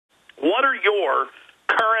your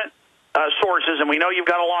current sources, and we know you've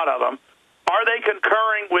got a lot of them, are they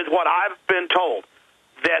concurring with what I've been told,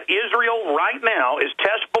 that Israel right now is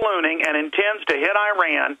test ballooning and intends to hit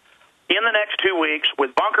Iran in the next 2 weeks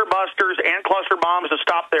with bunker busters and cluster bombs to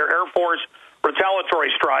stop their Air Force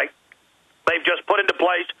retaliatory strike? They've just put into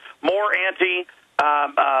place more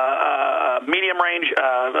medium-range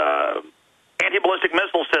anti-ballistic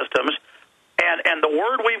missile systems, and the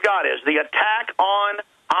word we've got is the attack on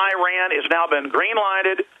Iran has now been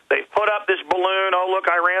green-lighted. They put up this balloon, oh, look,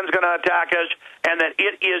 Iran's going to attack us, and that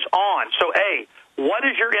it is on. So, A, what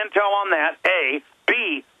is your intel on that, A?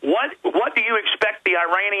 B, what do you expect the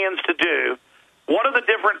Iranians to do? What are the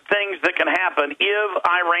different things that can happen if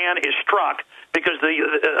Iran is struck? Because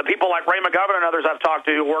the people like Ray McGovern and others I've talked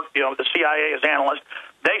to who work, with the CIA as analysts,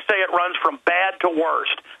 they say it runs from bad to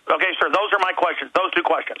worst. Okay, sir, those are my questions, those two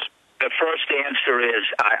questions. The first answer is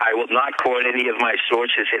I will not quote any of my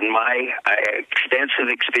sources. In my extensive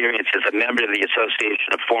experience as a member of the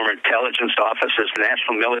Association of Former Intelligence Officers, the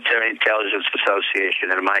National Military Intelligence Association,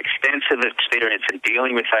 and my extensive experience in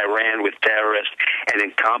dealing with Iran, with terrorists, and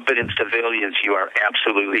incompetent civilians, you are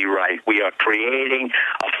absolutely right. We are creating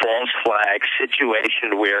a false flag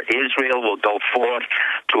situation where Israel will go forth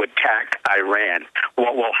to attack Iran.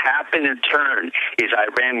 What will happen in turn is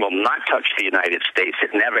Iran will not touch the United States.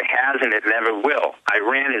 It never has, and it never will.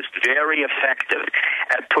 Iran is very effective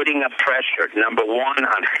at putting up pressure, number one,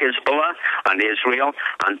 on Hezbollah, on Israel,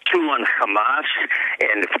 on two, on Hamas,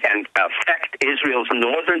 and affect Israel's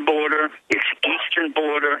northern border, its eastern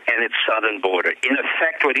border, and its southern border. In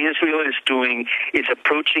effect, what Israel is doing is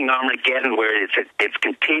approaching Armageddon, where it's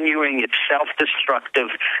continuing its self-destructive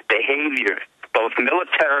behavior, both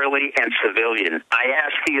militarily and civilian. I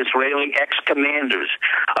asked the Israeli ex-commanders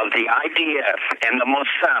of the IDF and the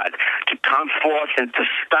Mossad to come forth and to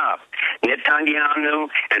stop Netanyahu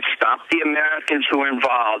and stop the Americans who are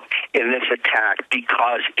involved in this attack,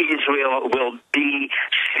 because Israel will be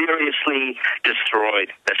seriously destroyed.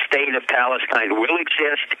 The state of Palestine will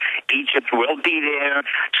exist. Egypt will be there.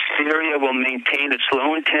 Syria will maintain its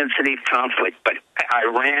low-intensity conflict, but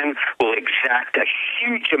Iran will exact a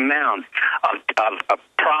huge amount of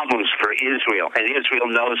problems for Israel, and Israel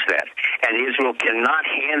knows that. And Israel cannot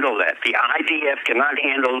handle that. The IDF cannot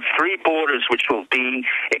handle three borders which will be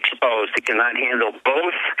exposed. It cannot handle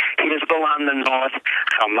both Hezbollah on the north,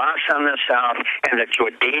 Hamas on the south, and the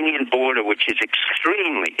Jordanian border, which is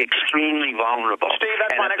extremely, extremely vulnerable. Steve,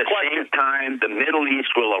 that's and at the same time, the Middle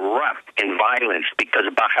East will erupt in violence, because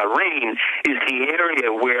Bahrain is the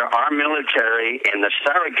area where our military and the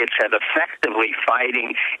surrogates have effectively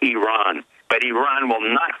fighting Iran. But Iran will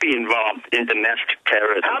not be involved in domestic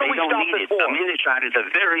terrorism. How do we stop this war? Ahmadinejad is a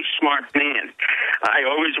very smart man. I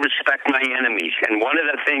always respect my enemies, and one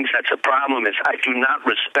of the things that's a problem is I do not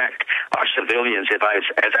respect our civilians. As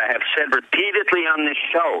I have said repeatedly on this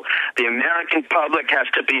show, the American public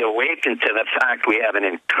has to be awakened to the fact we have an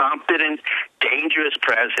incompetent, dangerous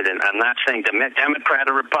president. I'm not saying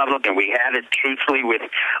Democrat or Republican. We had it truthfully with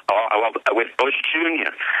Bush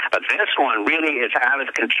Jr. But this one really is out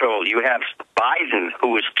of control. You have Biden,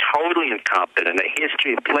 who is totally incompetent, a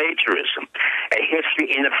history of plagiarism, a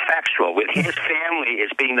history ineffectual, with his family as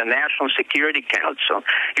being the National Security Council.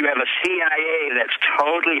 You have a CIA that's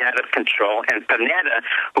totally out of control, and Panetta,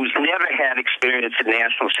 who's never had experience in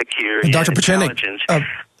national security. Dr. Pieczenik,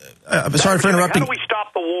 sorry for interrupting. How do we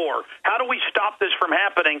stop the war? How do we stop this from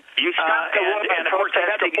happening? You stop the war by and of course,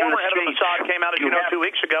 the former head of Mossad came out, as you know, 2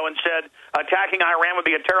 weeks ago and said attacking Iran would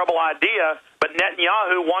be a terrible idea, but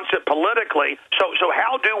Netanyahu wants it politically. So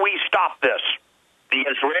how do we stop this? The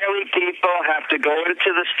Israeli people have to go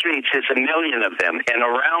into the streets. There's a million of them. And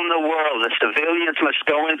around the world, the civilians must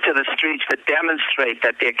go into the streets to demonstrate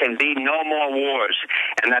that there can be no more wars,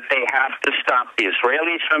 and that they have to stop the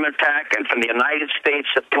Israelis from attack, and from the United States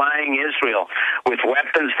supplying Israel with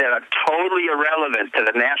weapons that are totally irrelevant to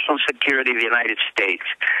the national security of the United States.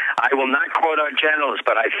 I will not quote our generals,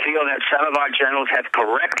 but I feel that some of our generals have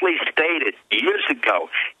correctly stated years ago,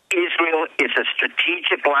 Israel is a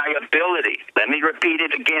strategic liability. Let me repeat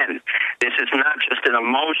it again. This is not just an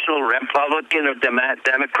emotional Republican or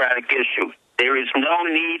Democratic issue. There is no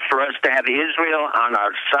need for us to have Israel on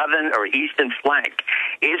our southern or eastern flank.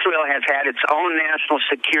 Israel has had its own national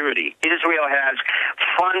security. Israel has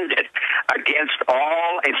funded against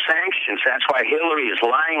all sanctions. That's why Hillary is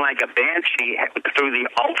lying like a banshee through the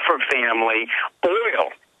Ofer family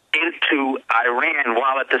oil into Iran,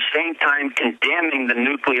 while at the same time condemning the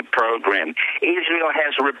nuclear program. Israel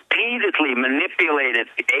has repeatedly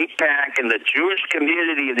manipulated AIPAC and the Jewish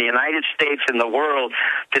community in the United States and the world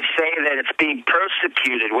to say that it's being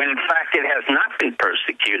persecuted, when in fact it has not been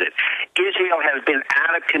persecuted. Israel has been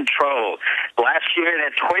out of control. Last year, they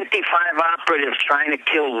had 25 operatives trying to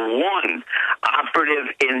kill one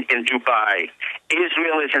operative in Dubai.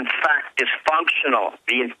 Israel is, in fact, dysfunctional.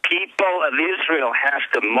 The people of Israel has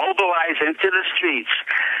to mobilize into the streets,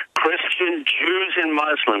 Christian, Jews, and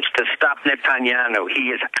Muslims, to stop Netanyahu.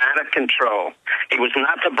 He is out of control. He was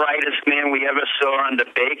not the brightest man we ever saw under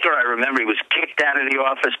Baker. I remember he was kicked out of the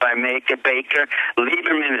office by Baker.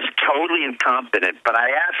 Lieberman is totally incompetent. But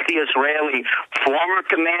I asked the Israeli former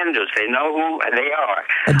commanders, they know who they are.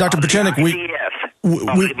 Dr. Pieczenik, we've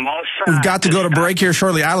got to go to break here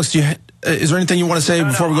shortly. Alex, is there anything you want to say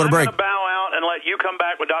before we go to break? I'm going to bow out and let you come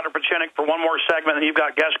back with Dr. Pieczenik for one more segment, and you've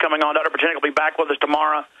got guests coming on. Dr. Pieczenik will be back with us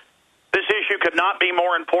tomorrow. This issue could not be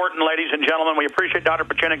more important, ladies and gentlemen. We appreciate Dr.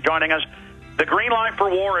 Pieczenik joining us. The green light for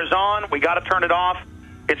war is on. We got to turn it off.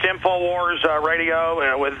 It's InfoWars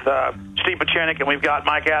Radio with Steve Pieczenik, and we've got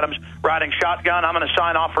Mike Adams riding shotgun. I'm going to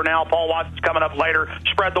sign off for now. Paul Watson's coming up later.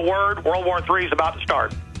 Spread the word. World War III is about to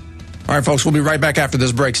start. All right, folks, we'll be right back after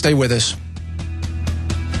this break. Stay with us.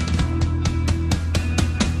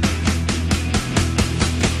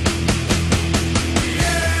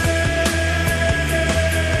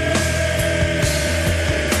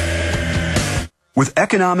 With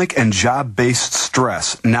economic and job-based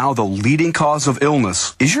stress now the leading cause of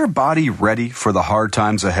illness, is your body ready for the hard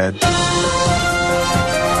times ahead?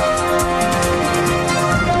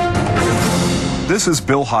 This is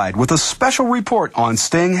Bill Hyde with a special report on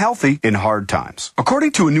staying healthy in hard times.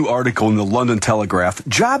 According to a new article in the London Telegraph,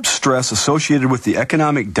 job stress associated with the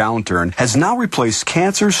economic downturn has now replaced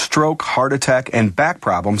cancer, stroke, heart attack, and back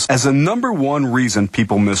problems as the #1 reason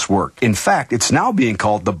people miss work. In fact, it's now being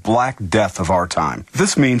called the Black Death of our time.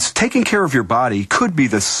 This means taking care of your body could be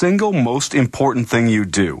the single most important thing you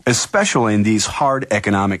do, especially in these hard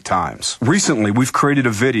economic times. Recently, we've created a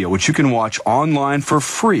video which you can watch online for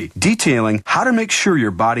free, detailing how to make sure your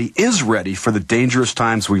body is ready for the dangerous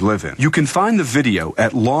times we live in. You can find the video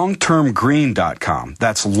at longtermgreen.com.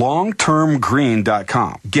 That's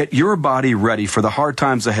longtermgreen.com. Get your body ready for the hard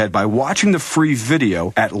times ahead by watching the free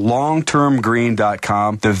video at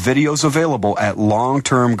longtermgreen.com. The video's available at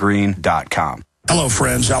longtermgreen.com. Hello,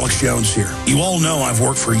 friends. Alex Jones here. You all know I've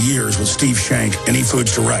worked for years with Steve Pieczenik and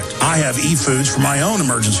eFoods Direct. I have eFoods for my own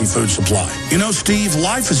emergency food supply. You know, Steve,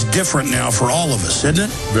 life is different now for all of us, isn't it?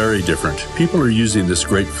 Very different. People are using this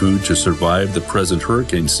great food to survive the present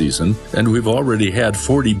hurricane season, and we've already had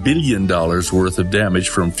 $40 billion worth of damage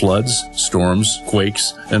from floods, storms,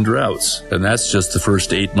 quakes, and droughts. And that's just the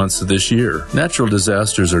first 8 months of this year. Natural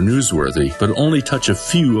disasters are newsworthy, but only touch a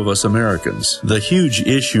few of us Americans. The huge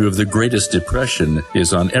issue of the Greatest Depression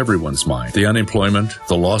is on everyone's mind. The unemployment,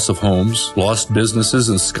 the loss of homes, lost businesses,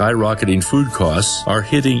 and skyrocketing food costs are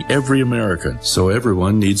hitting every American. So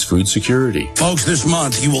everyone needs food security. Folks, this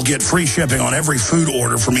month you will get free shipping on every food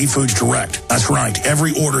order from eFoods Direct. That's right.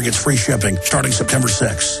 Every order gets free shipping starting September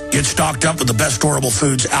 6th. Get stocked up with the best storable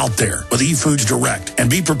foods out there with eFoods Direct and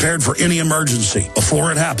be prepared for any emergency before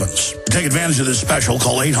it happens. To take advantage of this special,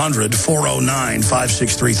 call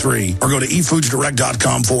 800-409-5633 or go to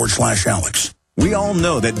efoodsdirect.com/Alex. We all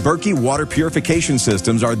know that Berkey water purification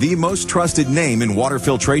systems are the most trusted name in water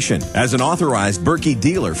filtration. As an authorized Berkey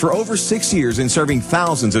dealer for over 6 years and serving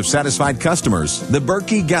thousands of satisfied customers, the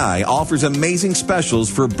Berkey Guy offers amazing specials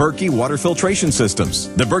for Berkey water filtration systems.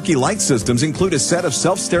 The Berkey Light systems include a set of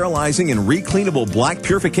self-sterilizing and recleanable black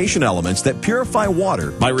purification elements that purify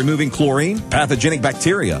water by removing chlorine, pathogenic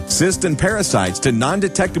bacteria, cysts, and parasites to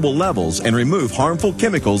non-detectable levels and remove harmful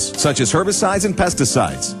chemicals such as herbicides and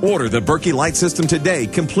pesticides. Order the Berkey Light system today,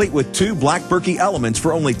 complete with 2 black Berkey elements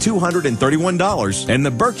for only $231, and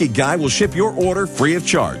the Berkey Guy will ship your order free of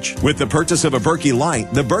charge. With the purchase of a Berkey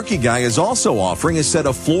Light, the Berkey Guy is also offering a set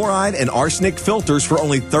of fluoride and arsenic filters for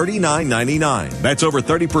only $39.99. That's over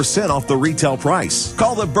 30% off the retail price.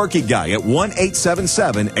 Call the Berkey Guy at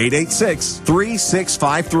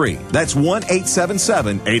 1-877-886-3653. That's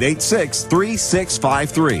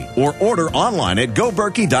 1-877-886-3653. Or order online at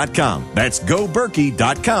goberkey.com. That's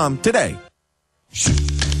goberkey.com today.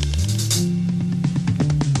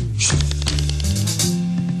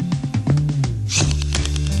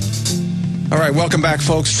 All right, welcome back,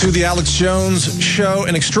 folks, to the Alex Jones Show.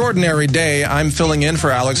 An extraordinary day. I'm filling in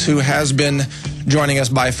for Alex, who has been joining us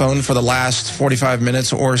by phone for the last 45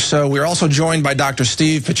 minutes or so. We're also joined by Dr.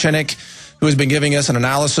 Steve Pieczenik, who has been giving us an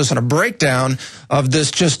analysis and a breakdown of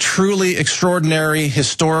this just truly extraordinary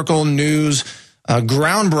historical news.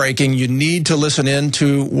 Groundbreaking. You need to listen in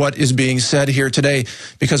to what is being said here today,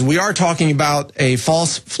 because we are talking about a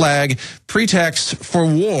false flag pretext for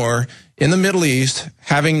war in the Middle East,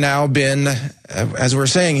 having now been, as we're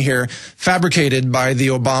saying here, fabricated by the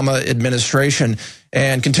Obama administration.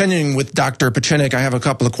 And continuing with Dr. Pieczenik, I have a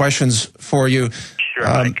couple of questions for you. Sure,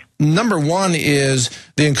 Mike. Number one is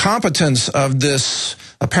the incompetence of this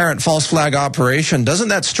apparent false flag operation. Doesn't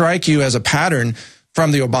that strike you as a pattern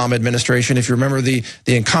from the Obama administration? If you remember the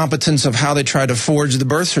incompetence of how they tried to forge the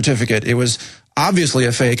birth certificate, it was obviously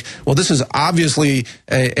a fake. Well, this is obviously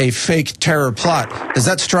a fake terror plot. Does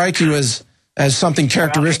that strike you as something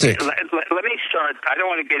characteristic? Well, let me start. I don't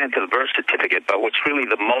want to get into the birth certificate, but what's really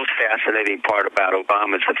the most fascinating part about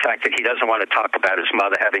Obama is the fact that he doesn't want to talk about his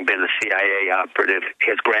mother having been a CIA operative,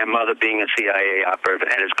 his grandmother being a CIA operative,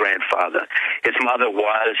 and his grandfather. His mother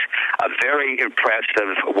was a very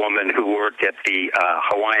impressive woman who worked at the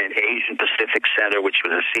Hawaiian Asian Pacific Center, which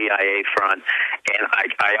was a CIA front, and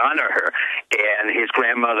I honor her. And his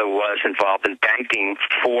grandmother was involved in banking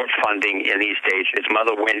for funding in East Asia. His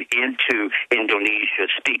mother went into Indonesia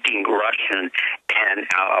speaking Russian and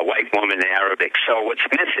a white woman in Arabic. So what's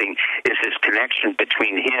missing is this connection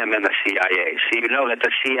between him and the CIA. So you know that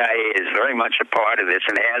the CIA is very much a part of this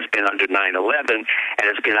and has been under 9/11 and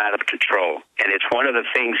has been out of control. And it's one of the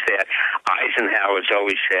things that Eisenhower's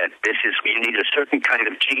always said, you need a certain kind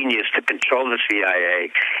of genius to control the CIA,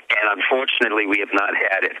 and unfortunately we have not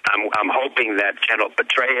had it. I'm hoping that General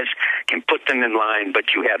Petraeus can put them in line,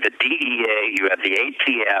 but you have the DEA, you have the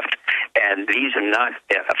ATF, and these are not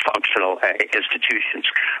functional institutions.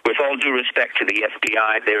 With all due respect to the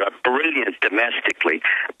FBI, they are brilliant domestically,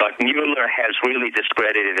 but Mueller has really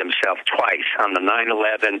discredited himself twice on the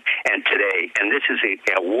 9/11 and today, and this is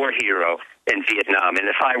a war hero in Vietnam, and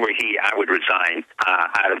if I were he, I would resign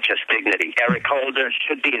out of just dignity. Eric Holder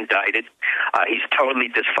should be indicted. He's totally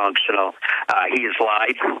dysfunctional. He has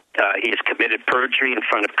lied. He has committed perjury in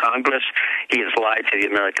front of Congress. He has lied to the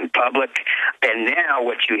American public. And now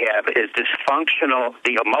what you have is dysfunctional.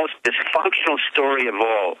 The most dysfunctional story of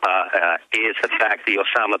all is the fact that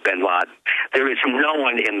Osama bin Laden. There is no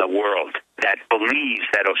one in the world that believes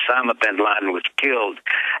that Osama bin Laden was killed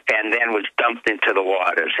and then was dumped into the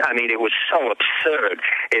waters. I mean, it was so absurd,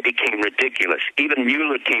 it became ridiculous. Even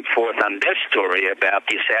Mueller came forth on this story about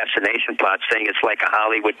the assassination plot, saying it's like a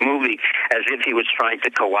Hollywood movie, as if he was trying to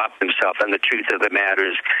co-opt himself. And the truth of the matter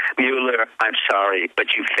is, Mueller, I'm sorry, but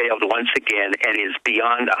you failed once again, and it is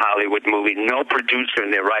beyond a Hollywood movie. No producer in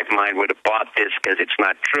their right mind would have bought this because it's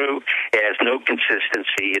not true. It has no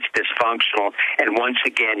consistency. It's dysfunctional. And once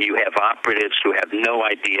again, you have operatives who have no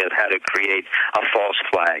idea of how to create a false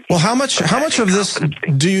flag. Well, how much of this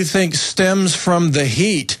do you think stems from the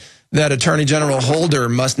heat that Attorney General Holder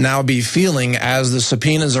must now be feeling as the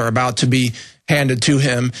subpoenas are about to be handed to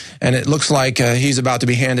him, and it looks like he's about to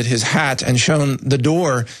be handed his hat and shown the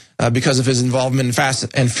door because of his involvement in Fast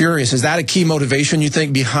and Furious? Is that a key motivation, you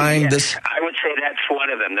think, behind this? I would say that's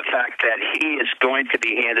one of them. The fact that he is going to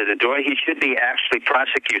be handed the door. He should be actually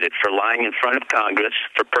prosecuted for lying in front of Congress,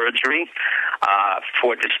 for perjury,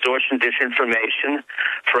 for distortion, disinformation,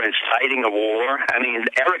 for inciting a war. I mean,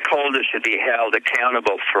 Eric Holder should be held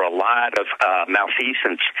accountable for a lot of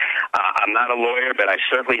malfeasance. I'm not a lawyer, but I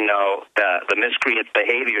certainly know the miscreant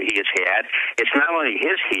behavior he has had. It's not only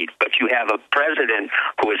his heat, but you have a president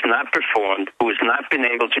who has not performed, who has not been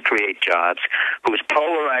able to create jobs, who has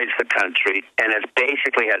polarized the country, and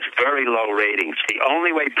basically has very low ratings. The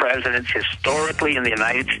only way presidents historically in the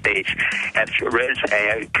United States have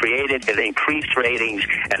created and increased ratings,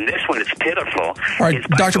 and this one is pitiful. All right,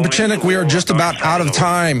 Dr. Pieczenik, we are just about out of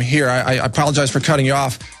time here. I apologize for cutting you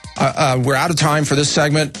off. We're out of time for this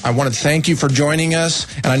segment. I want to thank you for joining us,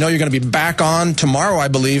 and I know you're going to be back on tomorrow, I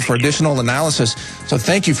believe, for additional analysis. So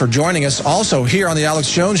thank you for joining us. Also, here on the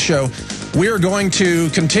Alex Jones Show, we are going to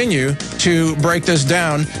continue to break this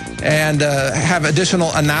down and have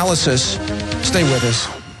additional analysis. Stay with us.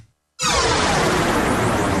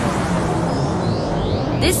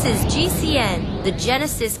 This is GCN, the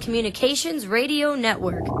Genesis Communications Radio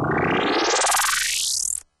Network.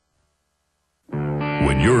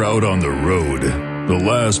 When you're out on the road, the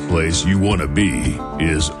last place you want to be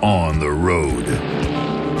is on the road.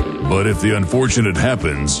 But if the unfortunate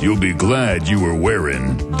happens, you'll be glad you were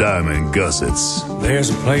wearing diamond gussets.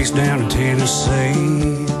 There's a place down in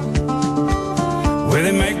Tennessee where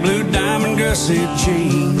they make blue diamond gusset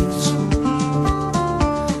jeans.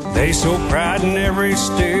 They so pride in every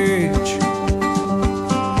stitch,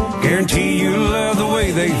 guarantee you love the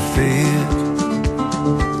way they fit.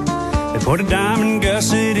 They put a diamond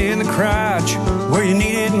gusset in the crotch where you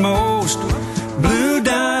need it most. Blue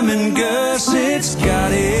diamond gussets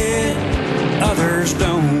got it, others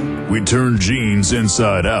don't. We turn jeans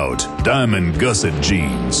inside out. Diamond Gusset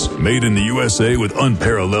Jeans. Made in the USA with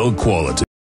unparalleled quality.